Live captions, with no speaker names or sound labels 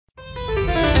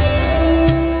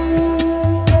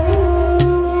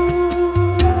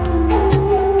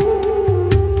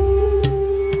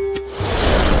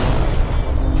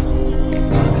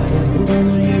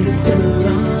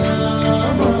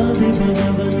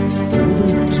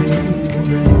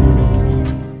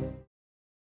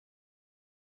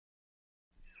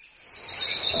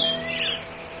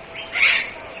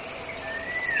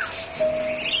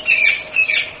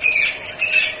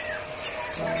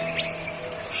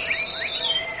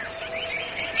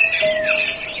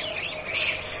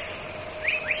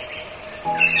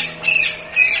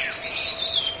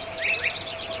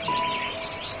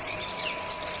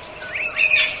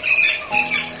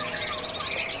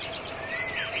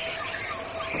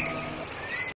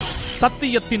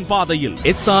சத்தியத்தின் பாதையில்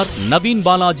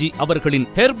நவீன்பாலாஜி அவர்களின்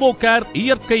ஹெர்போகேர்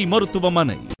இயற்கை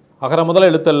மருத்துவமனை. அகர முதல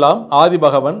எழுத்தெல்லாம்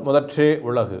ஆதிபகவன் முதற்றே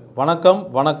உலகு. வணக்கம்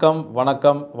வணக்கம்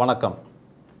வணக்கம் வணக்கம்.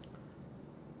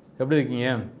 எப்படி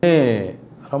இருக்கீங்க?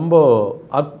 ரொம்ப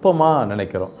அற்பமாக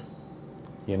நினைக்கிறோம்.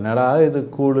 என்னடா இது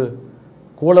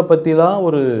கூழை பற்றிலாம்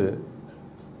ஒரு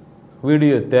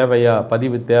வீடியோ தேவையா,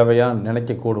 பதிவு தேவையான்னு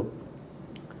நினைக்கக்கூடும்.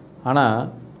 ஆனால்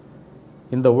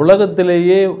இந்த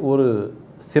உலகத்திலேயே ஒரு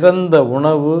சிறந்த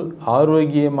உணவு,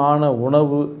 ஆரோக்கியமான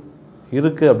உணவு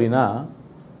இருக்குது அப்படின்னா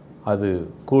அது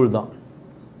கூழ் தான்.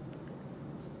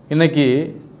 இன்றைக்கி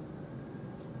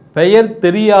பெயர்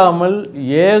தெரியாமல்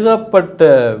ஏகப்பட்ட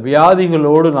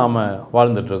வியாதிகளோடு நாம்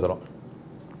வாழ்ந்துட்டுருக்கிறோம்.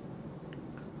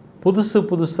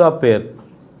 புதுசாக பேர்,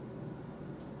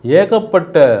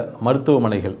 ஏகப்பட்ட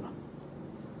மருத்துவமனைகள்,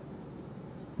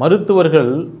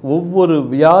 மருத்துவர்கள் ஒவ்வொரு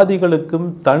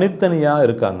வியாதிகளுக்கும் தனித்தனியாக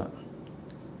இருக்காங்க.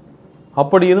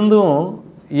 அப்படி இருந்தும்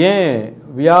ஏன்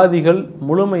வியாதிகள்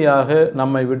முழுமையாக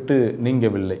நம்மை விட்டு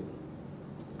நீங்கவில்லை?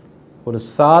 ஒரு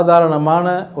சாதாரணமான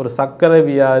ஒரு சர்க்கரை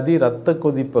வியாதி, இரத்த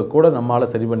கொதிப்பை கூட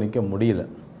நம்மால் சரி பண்ணிக்க முடியல.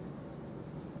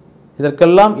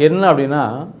 இதற்கெல்லாம் என்ன அப்படின்னா,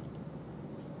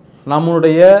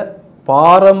 நம்முடைய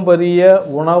பாரம்பரிய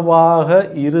உணவாக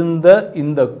இருந்த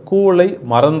இந்த கூழை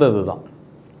மறந்தது தான்.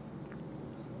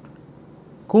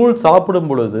 கூழ் சாப்பிடும்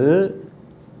பொழுது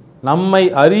நம்மை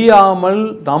அறியாமல்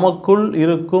நமக்குள்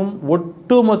இருக்கும்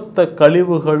ஒட்டுமொத்த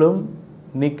கழிவுகளும்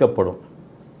நீக்கப்படும்.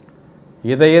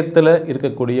 இதயத்தில்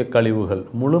இருக்கக்கூடிய கழிவுகள்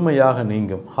முழுமையாக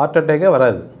நீங்கும். ஹார்ட் அட்டாக்கே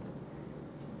வராது.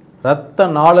 இரத்த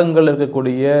நாளங்கள்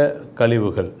இருக்கக்கூடிய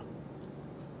கழிவுகள்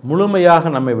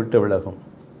முழுமையாக நம்மை விட்டு விலகும்.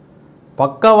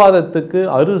 பக்கவாதத்துக்கு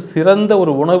சிறந்த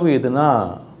ஒரு உணவு எதுனா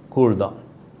கூழ் தான்.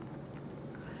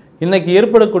 இன்றைக்கி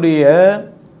ஏற்படக்கூடிய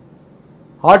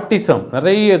ஆட்டிசம்,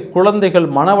 நிறைய குழந்தைகள்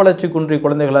மன வளர்ச்சி குன்றிய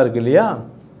குழந்தைகளாக இருக்கு இல்லையா,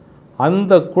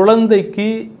 அந்த குழந்தைக்கு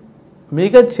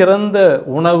மிகச்சிறந்த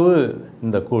உணவு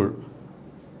இந்த கூழ்.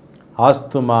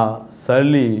 ஆஸ்துமா,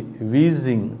 சளி,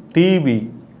 வீசிங், டிபி,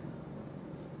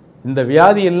 இந்த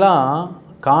வியாதியெல்லாம்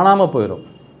காணாமல் போயிடும்.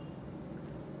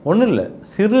 ஒன்றும் இல்லை,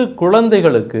 சிறு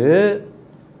குழந்தைகளுக்கு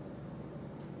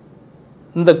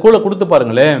இந்த கூழை கொடுத்து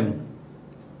பாருங்களேன்.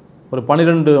 ஒரு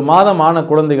 12 மாதம் ஆன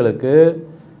குழந்தைகளுக்கு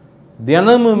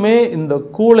தினமுமே இந்த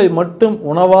கூழை மட்டும்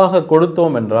உணவாக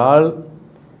கொடுத்தோம் என்றால்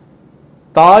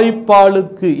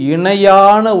தாய்ப்பாலுக்கு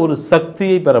இணையான ஒரு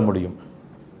சக்தியை பெற முடியும்.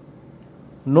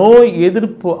 நோய்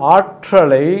எதிர்ப்பு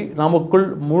ஆற்றலை நமக்குள்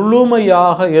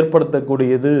முழுமையாக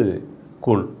ஏற்படுத்தக்கூடியது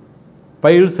கூழ்.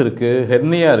 பைல்ஸ் இருக்குது,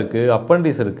 ஹெர்னியா இருக்குது,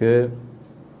 அப்பண்டிஸ் இருக்குது,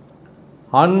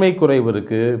 ஆண்மை குறைவு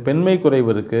இருக்குது, பெண்மை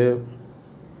குறைவு இருக்குது,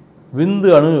 விந்து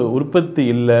அணு உற்பத்தி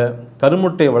இல்லை,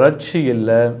 கருமுட்டை வளர்ச்சி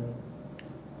இல்லை,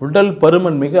 உடல்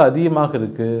பருமன் மிக அதிகமாக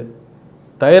இருக்குது,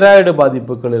 தைராய்டு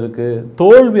பாதிப்புகள் இருக்குது,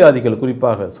 தோல் வியாதிகள்,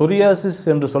 குறிப்பாக சொரியாசிஸ்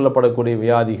என்று சொல்லப்படக்கூடிய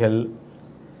வியாதிகள்,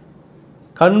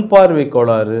 கண் பார்வை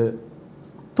கோளாறு,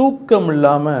 தூக்கம்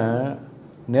இல்லாமல்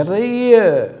நிறைய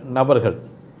நபர்கள்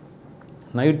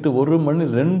நைட்டு 1 மணி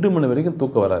 2 மணி வரைக்கும்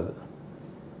தூக்கம் வராது.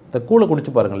 இந்த கூழை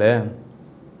குடிச்சு பாருங்களேன்,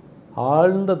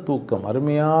 ஆழ்ந்த தூக்கம்,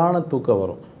 அருமையான தூக்கம்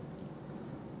வரும்.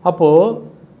 அப்போது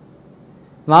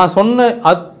நான் சொன்ன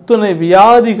அத்தனை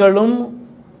வியாதிகளும்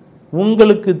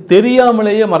உங்களுக்கு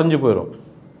தெரியாமலேயே மறைஞ்சு போயிடும்.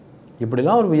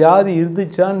 இப்படிலாம் ஒரு வியாதி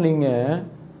இருந்துச்சான்னு நீங்கள்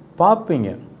பார்ப்பீங்க,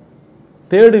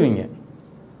 தேடுவீங்க.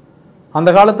 அந்த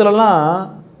காலத்துலலாம்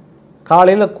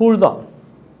காலையில் கூழ் தான்.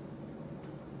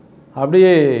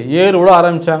 அப்படியே ஏர் விழ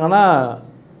ஆரம்பித்தாங்கன்னா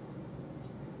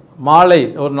மாலை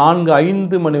ஒரு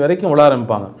 4-5 மணி வரைக்கும் விழ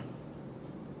ஆரம்பிப்பாங்க.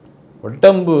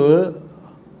 உடம்பு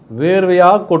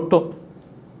வேர்வையாக கொட்டும்.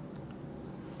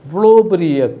 இவ்வளோ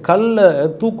பெரிய கல்லை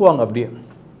தூக்குவாங்க.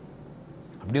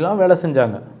 அப்படிலாம் வேலை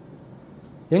செஞ்சாங்க.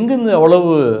 எங்கேருந்து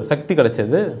அவ்வளவு சக்தி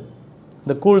கிடைச்சது?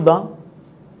 இந்த கூழ் தான்.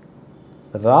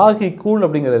 ராகி கூழ்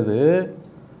அப்படிங்கிறது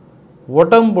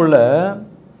உடம்புல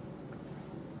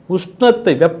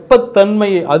உஷ்ணத்தை,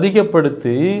 வெப்பத்தன்மையை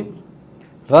அதிகப்படுத்தி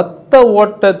இரத்த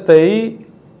ஓட்டத்தை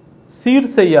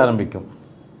சீர் செய்ய ஆரம்பிக்கும்.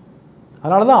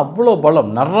 அதனால தான் அவ்வளோ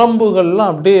பலம்.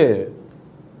 நரம்புகள்லாம் அப்படியே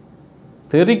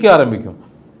தெறிக்க ஆரம்பிக்கும்.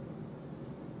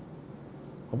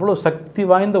 அவ்வளோ சக்தி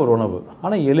வாய்ந்த ஒரு உணவு,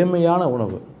 ஆனால் எளிமையான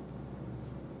உணவு.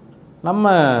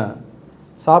 நம்ம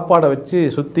சாப்பாடை வச்சு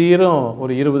சுத்தீரும்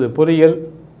ஒரு 20 பொரியல்,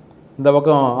 இந்த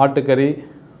பக்கம் ஆட்டுக்கறி,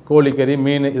 கோழிக்கறி,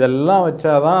 மீன், இதெல்லாம்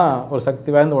வச்சாதான் ஒரு சக்தி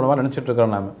வாய்ந்த உணவாக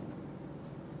நினச்சிட்ருக்கிறோம் நாம்.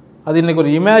 அது இன்றைக்கி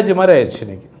ஒரு இமேஜ் மாதிரி ஆயிடுச்சு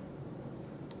இன்றைக்கி.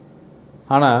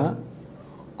 ஆனால்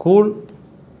கூழ்,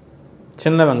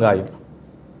 சின்ன வெங்காயம்,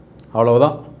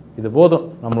 அவ்வளவுதான். இது போதும்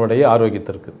நம்மளுடைய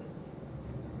ஆரோக்கியத்திற்கு.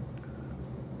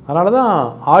 அதனால தான்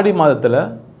ஆடி மாதத்தில்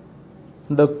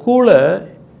இந்த கூழை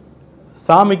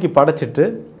சாமிக்கு படைச்சிட்டு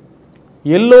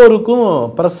எல்லோருக்கும்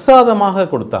பிரசாதமாக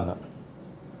கொடுத்தாங்க.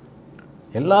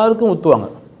 எல்லாருக்கும் ஊற்றுவாங்க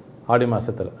ஆடி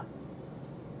மாதத்தில்.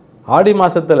 ஆடி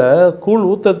மாதத்தில் கூழ்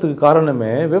ஊற்றுறதுக்கு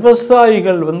காரணமே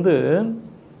விவசாயிகள்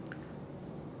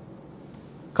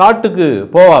காட்டுக்கு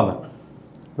போவாங்க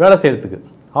வேலை செய்கிறதுக்கு.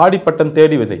 ஆடிப்பட்டம்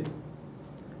தேடி விதை.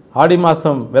 ஆடி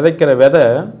மாதம் விதைக்கிற விதை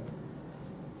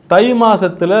தை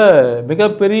மாதத்தில்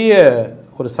மிகப்பெரிய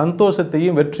ஒரு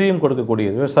சந்தோஷத்தையும் வெற்றியும்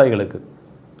கொடுக்கக்கூடியது விவசாயிகளுக்கு.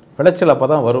 விளைச்சல் அப்போ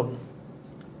தான் வரும்.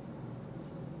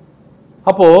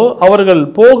 அப்போது அவர்கள்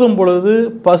போகும் பொழுது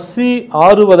பசி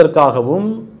ஆறுவதற்காகவும்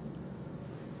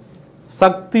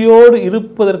சக்தியோடு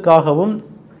இருப்பதற்காகவும்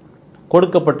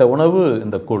கொடுக்கப்பட்ட உணவு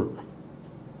இந்த கூழ்.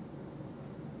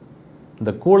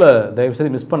 இந்த கூழை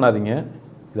தயவுசெய்து மிஸ் பண்ணாதீங்க.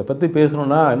 இதை பற்றி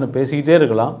பேசணுன்னா இன்னும் பேசிக்கிட்டே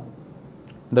இருக்கலாம்.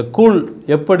 இந்த கூழ்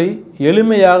எப்படி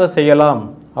எளிமையாக செய்யலாம்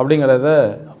அப்படிங்கிறத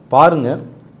பாருங்கள்.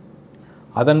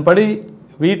 அதன்படி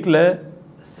வீட்டில்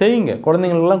செய்யுங்க.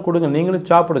 குழந்தைங்களுக்கெல்லாம் கொடுங்க, நீங்களும்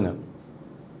சாப்பிடுங்க.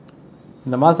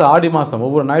 இந்த மாதம் ஆடி மாதம்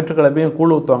ஒவ்வொரு ஞாயிற்றுக்கிழமையும்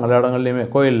கூழ் ஊற்றுவாங்க எல்லா இடங்கள்லையுமே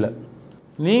கோயிலில்.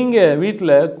 நீங்கள்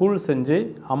வீட்டில் கூழ் செஞ்சு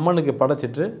அம்மனுக்கு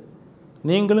படைச்சிட்டு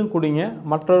நீங்களும் குடிங்க,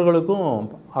 மற்றவர்களுக்கும்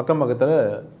அக்கம் பக்கத்தில்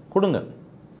கொடுங்க.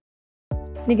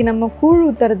 இன்றைக்கி நம்ம கூழ்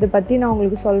ஊற்றுறது பற்றி நான்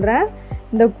உங்களுக்கு சொல்கிறேன்.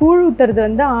 இந்த கூழ்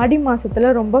ஊற்றுறது ஆடி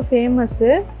மாதத்தில் ரொம்ப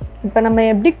ஃபேமஸ்ஸு. இப்போ நம்ம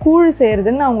எப்படி கூழ்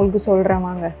செய்கிறதுன்னு நான் உங்களுக்கு சொல்கிறேன்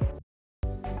வாங்க.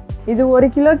 இது 1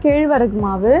 கிலோ கேழ்வரகு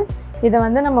மாவு.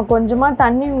 இதை நம்ம கொஞ்சமாக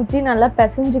தண்ணி ஊற்றி நல்லா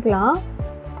பிசைஞ்சிக்கலாம்.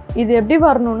 இது எப்படி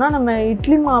வரணும்னா, நம்ம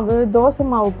இட்லி மாவு தோசை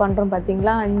மாவு பண்ணுறோம்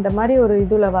பார்த்தீங்களா, இந்த மாதிரி ஒரு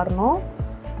இதில் வரணும்.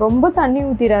 ரொம்ப தண்ணி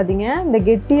ஊற்றிடாதீங்க, இந்த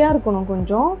கெட்டியாக இருக்கணும்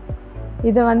கொஞ்சம்.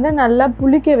 இதை நல்லா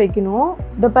புளிக்க வைக்கணும்.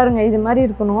 இதை பாருங்கள், இது மாதிரி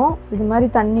இருக்கணும். இது மாதிரி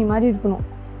தண்ணி மாதிரி இருக்கணும்.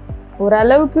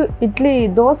 ஓரளவுக்கு இட்லி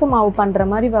தோசை மாவு பண்ணுற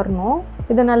மாதிரி வரணும்.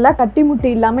 இதை நல்லா கட்டி முட்டி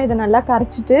இல்லாமல் இதை நல்லா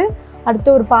கரைச்சிட்டு அடுத்த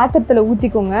ஒரு பாத்திரத்தில்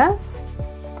ஊற்றிக்கோங்க.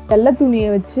 வெள்ளை துணியை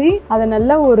வச்சு அதை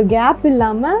நல்லா ஒரு கேப்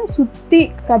இல்லாமல் சுற்றி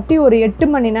கட்டி ஒரு 8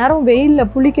 மணி நேரம் வெயிலில்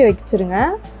புளிக்க வச்சிருங்க.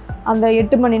 அந்த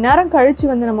 8 மணி நேரம்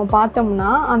கழித்து நம்ம பார்த்தோம்னா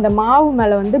அந்த மாவு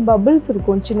மேலே பபிள்ஸ்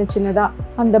இருக்கும் சின்ன சின்னதாக.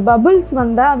 அந்த பபிள்ஸ்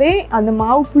வந்தாவே அந்த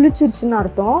மாவு புளிச்சிருச்சுன்னு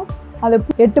அர்த்தம். அதை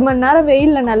 8 மணி நேரம்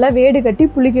வெயிலில் நல்லா வேடு கட்டி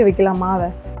புளிக்க வைக்கலாம்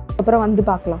மாவை. அப்புறம்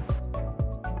பார்க்கலாம்.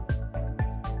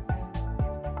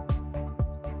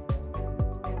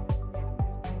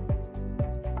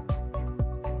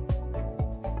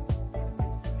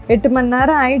 எட்டு மணி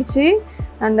நேரம் ஆயிடுச்சு.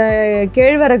 அந்த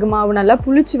கேழ்வரகு மாவு நல்லா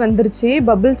புளிச்சு வந்துருச்சு.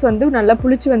 பபிள்ஸ் நல்லா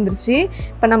புளிச்சு வந்துருச்சு.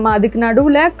 இப்போ நம்ம அதுக்கு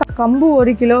நடுவில் கம்பு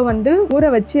 1 கிலோ ஊற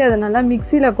வச்சு அதை நல்லா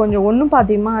மிக்சியில் கொஞ்சம் ஒன்றும்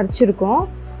பாத்தியமாக அரைச்சிருக்கோம்.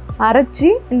 அரைச்சி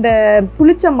இந்த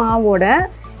புளிச்ச மாவோட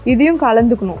இதையும்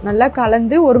கலந்துக்கணும். நல்லா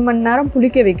கலந்து 1 மணி நேரம்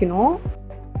புளிக்க வைக்கணும்.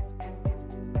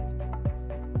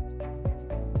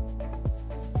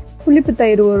 புளிப்பு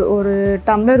தயிர் ஒரு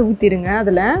டம்ளர் ஊற்றிடுங்க.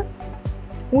 அதில்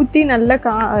ஊற்றி நல்லா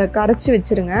கரைச்சி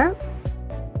வச்சுருங்க.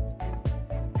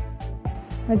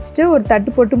 வச்சுட்டு ஒரு தட்டு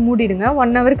போட்டு மூடிடுங்க.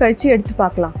 1 ஹவர் கழித்து எடுத்து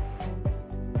பார்க்கலாம்.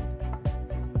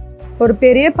 ஒரு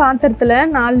பெரிய பாத்திரத்தில்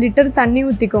 4 லிட்டர் தண்ணி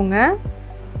ஊற்றிக்கோங்க.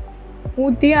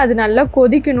 ஊற்றி அது நல்லா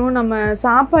கொதிக்கணும். நம்ம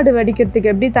சாப்பாடு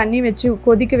வடிக்கிறதுக்கு எப்படி தண்ணி வச்சு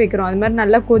கொதிக்க வைக்கிறோம் அது மாதிரி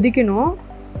நல்லா கொதிக்கணும்.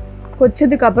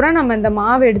 கொச்சதுக்கப்புறம் நம்ம இந்த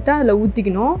மாவை எடுத்து அதில்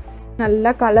ஊற்றிக்கணும்.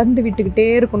 நல்லா கலந்து விட்டுக்கிட்டே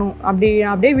இருக்கணும்.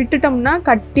 அப்படியே விட்டுட்டோம்னா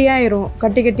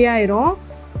கட்டியாயிரும்.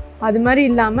 அது மாதிரி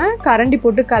இல்லாமல் கரண்டி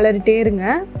போட்டு கலரிட்டே இருங்க.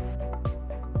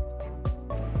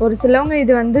 ஒரு சிலவங்க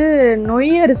இது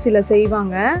நொய் அரிசியில்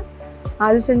செய்வாங்க.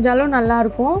 அது செஞ்சாலும்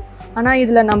நல்லாயிருக்கும். ஆனால்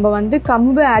இதில் நம்ம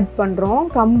கம்பு ஆட் பண்ணுறோம்.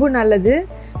 கம்பு நல்லது.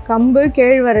 கம்பு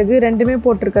கேழ்வரகு ரெண்டுமே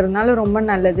போட்டிருக்கிறதுனால ரொம்ப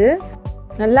நல்லது.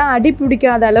 நல்லா அடி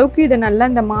பிடிக்காத அளவுக்கு இதை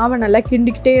நல்லா இந்த மாவை நல்லா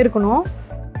கிண்டிக்கிட்டே இருக்கணும்.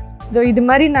 இது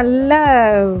மாதிரி நல்லா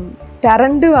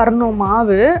திரண்டு வரணும்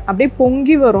மாவு. அப்படியே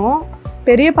பொங்கி வரும்.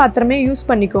 பெரிய பாத்திரமே யூஸ்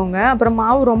பண்ணிக்கோங்க. அப்புறம்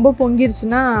மாவு ரொம்ப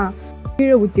பொங்கிருச்சுன்னா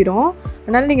கீழே ஊற்றிடும்.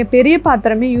 அதனால் நீங்கள் பெரிய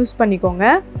பாத்திரமே யூஸ் பண்ணிக்கோங்க.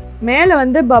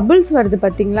 மேலே பபிள்ஸ் வருது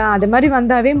பார்த்தீங்களா, அது மாதிரி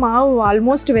வந்தாவே மாவு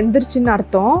ஆல்மோஸ்ட் வெந்துருச்சுன்னு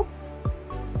அர்த்தம்.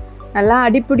 நல்லா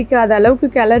அடிப்பிடிக்காத அளவுக்கு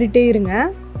கிளறிட்டே இருங்க.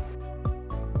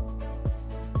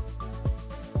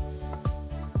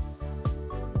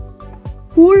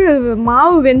 கூழ்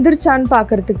மாவு வெந்துருச்சான்னு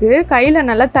பார்க்குறதுக்கு கையில்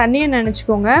நல்லா தண்ணியை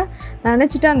நினச்சிக்கோங்க.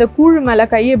 நினச்சிட்டு அந்த கூழ் மேலே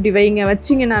கை எப்படி வைங்க.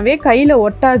 வச்சிங்கன்னாவே கையில்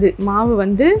ஒட்டாது. மாவு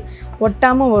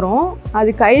ஒட்டாமல் வரும்.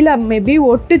 அது கையில் மேபி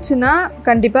ஒட்டுச்சுன்னா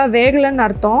கண்டிப்பாக வேகலைன்னு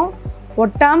அர்த்தம்.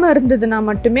 ஒட்டாமல் இருந்ததுன்னா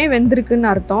மட்டுமே வெந்திருக்குன்னு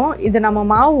அர்த்தம். இது நம்ம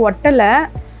மாவு ஒட்டலை,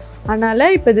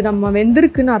 அதனால் இப்போ இது நம்ம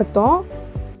வெந்திருக்குன்னு அர்த்தம்.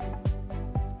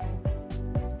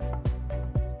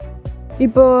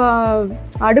 இப்போது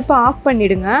அடுப்பை ஆஃப்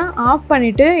பண்ணிவிடுங்க. ஆஃப்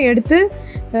பண்ணிவிட்டு எடுத்து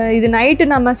இது நைட்டு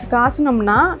நம்ம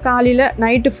காசினோம்னா காலையில்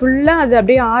நைட்டு ஃபுல்லாக அது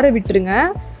அப்படியே ஆற விட்டுருங்க.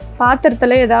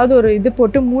 பாத்திரத்தில் ஏதாவது ஒரு இது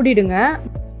போட்டு மூடிடுங்க.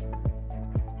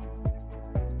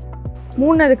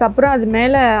 மூடினதுக்கப்புறம் அது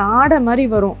மேலே ஆடை மாதிரி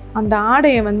வரும். அந்த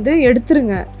ஆடையை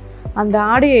எடுத்துருங்க. அந்த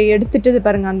ஆடையை எடுத்துட்டு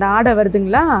பாருங்கள், அந்த ஆடை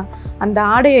வருதுங்களா, அந்த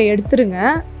ஆடையை எடுத்துருங்க.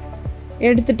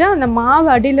 எடுத்துட்டு அந்த மாவு,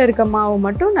 அடியில் இருக்க மாவு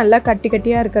மட்டும் நல்லா கட்டி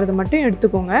கட்டியாக இருக்கிறது மட்டும்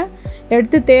எடுத்துக்கோங்க.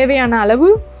 எடுத்து தேவையான அளவு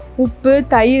உப்பு,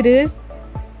 தயிர்,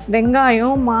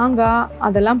 வெங்காயம், மாங்காய்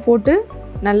அதெல்லாம் போட்டு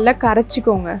நல்லா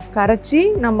கரைச்சிக்கோங்க. கரைச்சி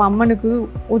நம்ம அம்மனுக்கு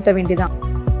ஊற்ற வேண்டியதான்.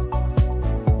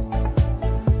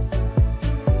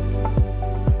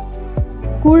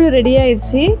 கூழ் ரெடி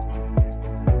ஆயிடுச்சு.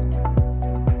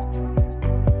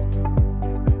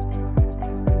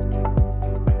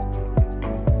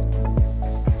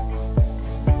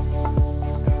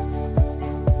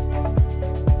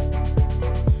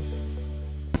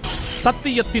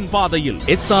 சத்தியத்தின் பாதையில்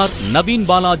எஸ்ஆர் நவீன்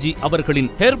பாலாஜி அவர்களின்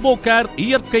ஹெர்போகேர்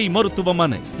இயற்கை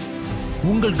மருத்துவமனை.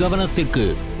 உங்கள் கவனத்திற்கு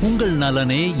உங்கள்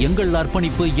நலனே எங்கள்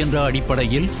அர்ப்பணிப்பு என்ற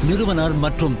அடிப்படையில் நிறுவனர்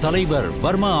மற்றும் தலைவர்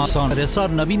வர்மா ஆசான்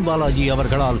எஸ்ஆர் நவீன் பாலாஜி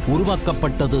அவர்களால்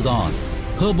உருவாக்கப்பட்டதுதான்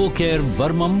ஹெர்போகேர்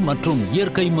வர்மம் மற்றும்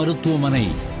இயற்கை மருத்துவமனை.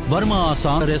 வர்மா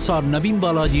ஆசான் எஸ்ஆர் நவீன்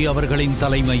பாலாஜி அவர்களின்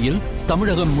தலைமையில்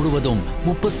தமிழகம் முழுவதும்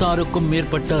 36க்கும்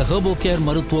மேற்பட்ட ஹெர்போகேர்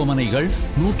மருத்துவமனைகள்,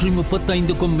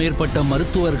 135க்கும் மேற்பட்ட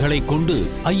மருத்துவர்களை கொண்டு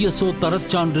ISO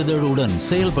தரச்சான்றிதழுடன்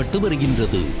செயல்பட்டு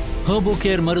வருகின்றது.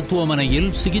 ஹெர்போகேர் மருத்துவமனையில்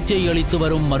சிகிச்சை அளித்து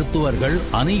வரும் மருத்துவர்கள்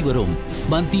அனைவரும்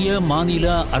மத்திய, மாநில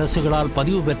அரசுகளால்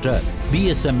பதிவு பெற்ற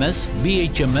BSMS,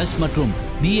 BHMS மற்றும்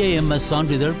BAMS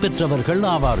சான்றிதழ் பெற்றவர்கள்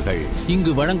ஆவார்கள்.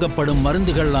 இங்கு வழங்கப்படும்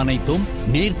மருந்துகள் அனைத்தும்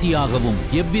நேர்த்தியாகவும்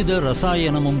எவ்வித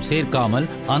ரசாயனமும் சேர்க்காமல்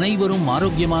அனைவரும்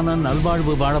ஆரோக்கியமான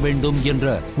நல்வாழ்வு வாழ வேண்டும்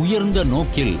என்ற உயர்ந்த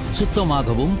நோக்கில்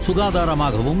சுத்தமாகவும்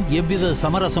சுகாதாரமாகவும் எவ்வித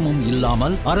சமரசமும்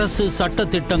இல்லாமல் அரசு சட்ட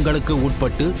திட்டங்களுக்கு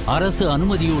உட்பட்டு அரசு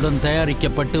அனுமதியுடன்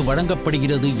தயாரிக்கப்பட்டு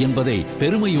வழங்கப்படுகிறது என்பதை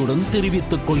பெருமையுடன்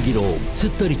தெரிவித்துக் கொள்கிறோம்.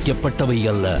 சித்தரிக்கப்பட்டவை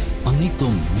அல்ல,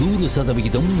 அனைத்தும்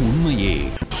 100% உண்மையே.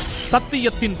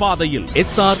 சத்தியத்தின் பாதையில்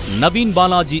எஸ்ஆர் நவீன்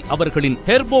பாலாஜி அவர்களின்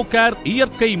ஹெர்போகேர்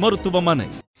இயற்கை மருத்துவமனை.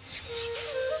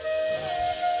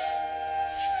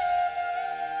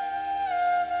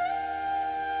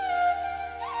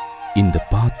 In the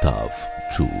path of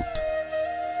truth.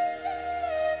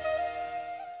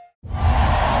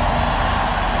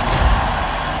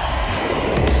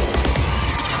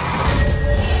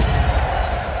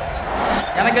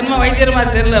 எனக்கு என்ன வைத்தியர்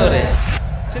மாதிரி தெரியல. அவரு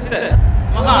சித்தர்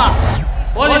மகா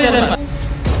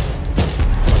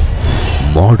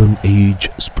Modern age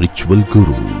spiritual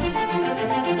guru.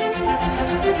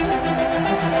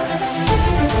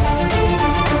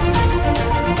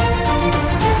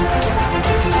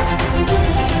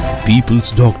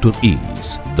 People's doctor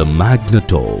is the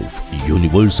magnet of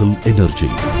universal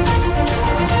energy.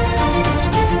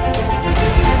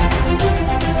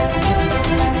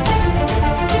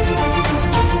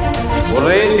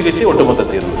 ஒரே சிகிச்சை ஒட்டுமொத்த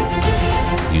தீர்வு.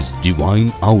 His divine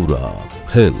aura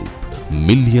helped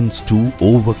millions to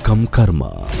overcome karma.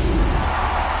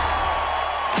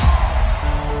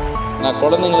 நான்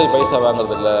குழந்தைங்களுக்கு பைசா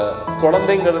வாங்குறது இல்ல.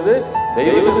 குழந்தைங்கிறது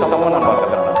தெய்வத்துக்கு சமமா நான்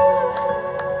பார்க்கறேன்.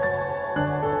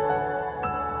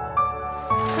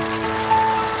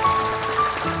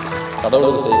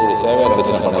 கடவுளுக்கு செய்யக்கூடிய சேவையை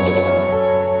நினைச்சு நான் பண்ணிட்டு இருக்கேன்.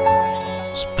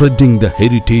 Spreading the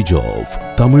heritage of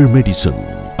Tamil medicine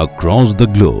across the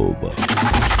globe.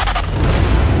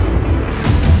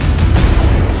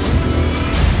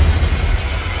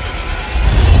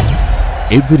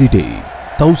 Every day,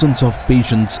 thousands of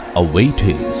patients await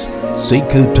his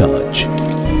sacred touch.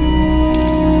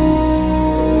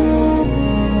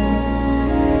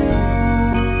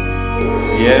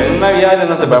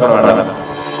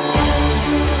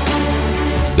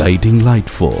 Guiding light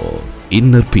for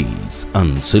inner peace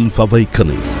and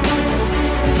self-awakening.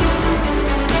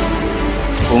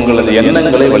 உங்களது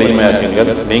எண்ணங்களை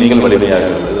வலிமையாக்குங்கள், நீங்கள்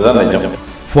வலிமையாக்குங்கள். இதுதான் நிஜம்.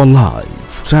 For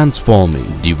life,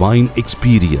 transforming divine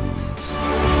experience.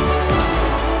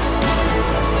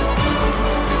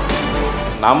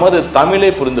 நமது தமிழை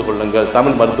புரிந்து கொள்ளுங்கள்,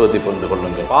 தமிழ் மருத்துவத்தை புரிந்து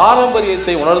கொள்ளுங்கள்,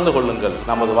 பாரம்பரியத்தை உணர்ந்து கொள்ளுங்கள்,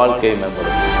 நமது வாழ்க்கையை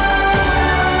மேம்படும்.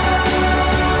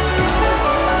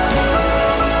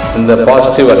 இந்த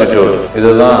பாசிட்டிவ் அட்டிட்யூட்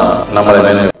இதுதான்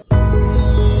நம்மளை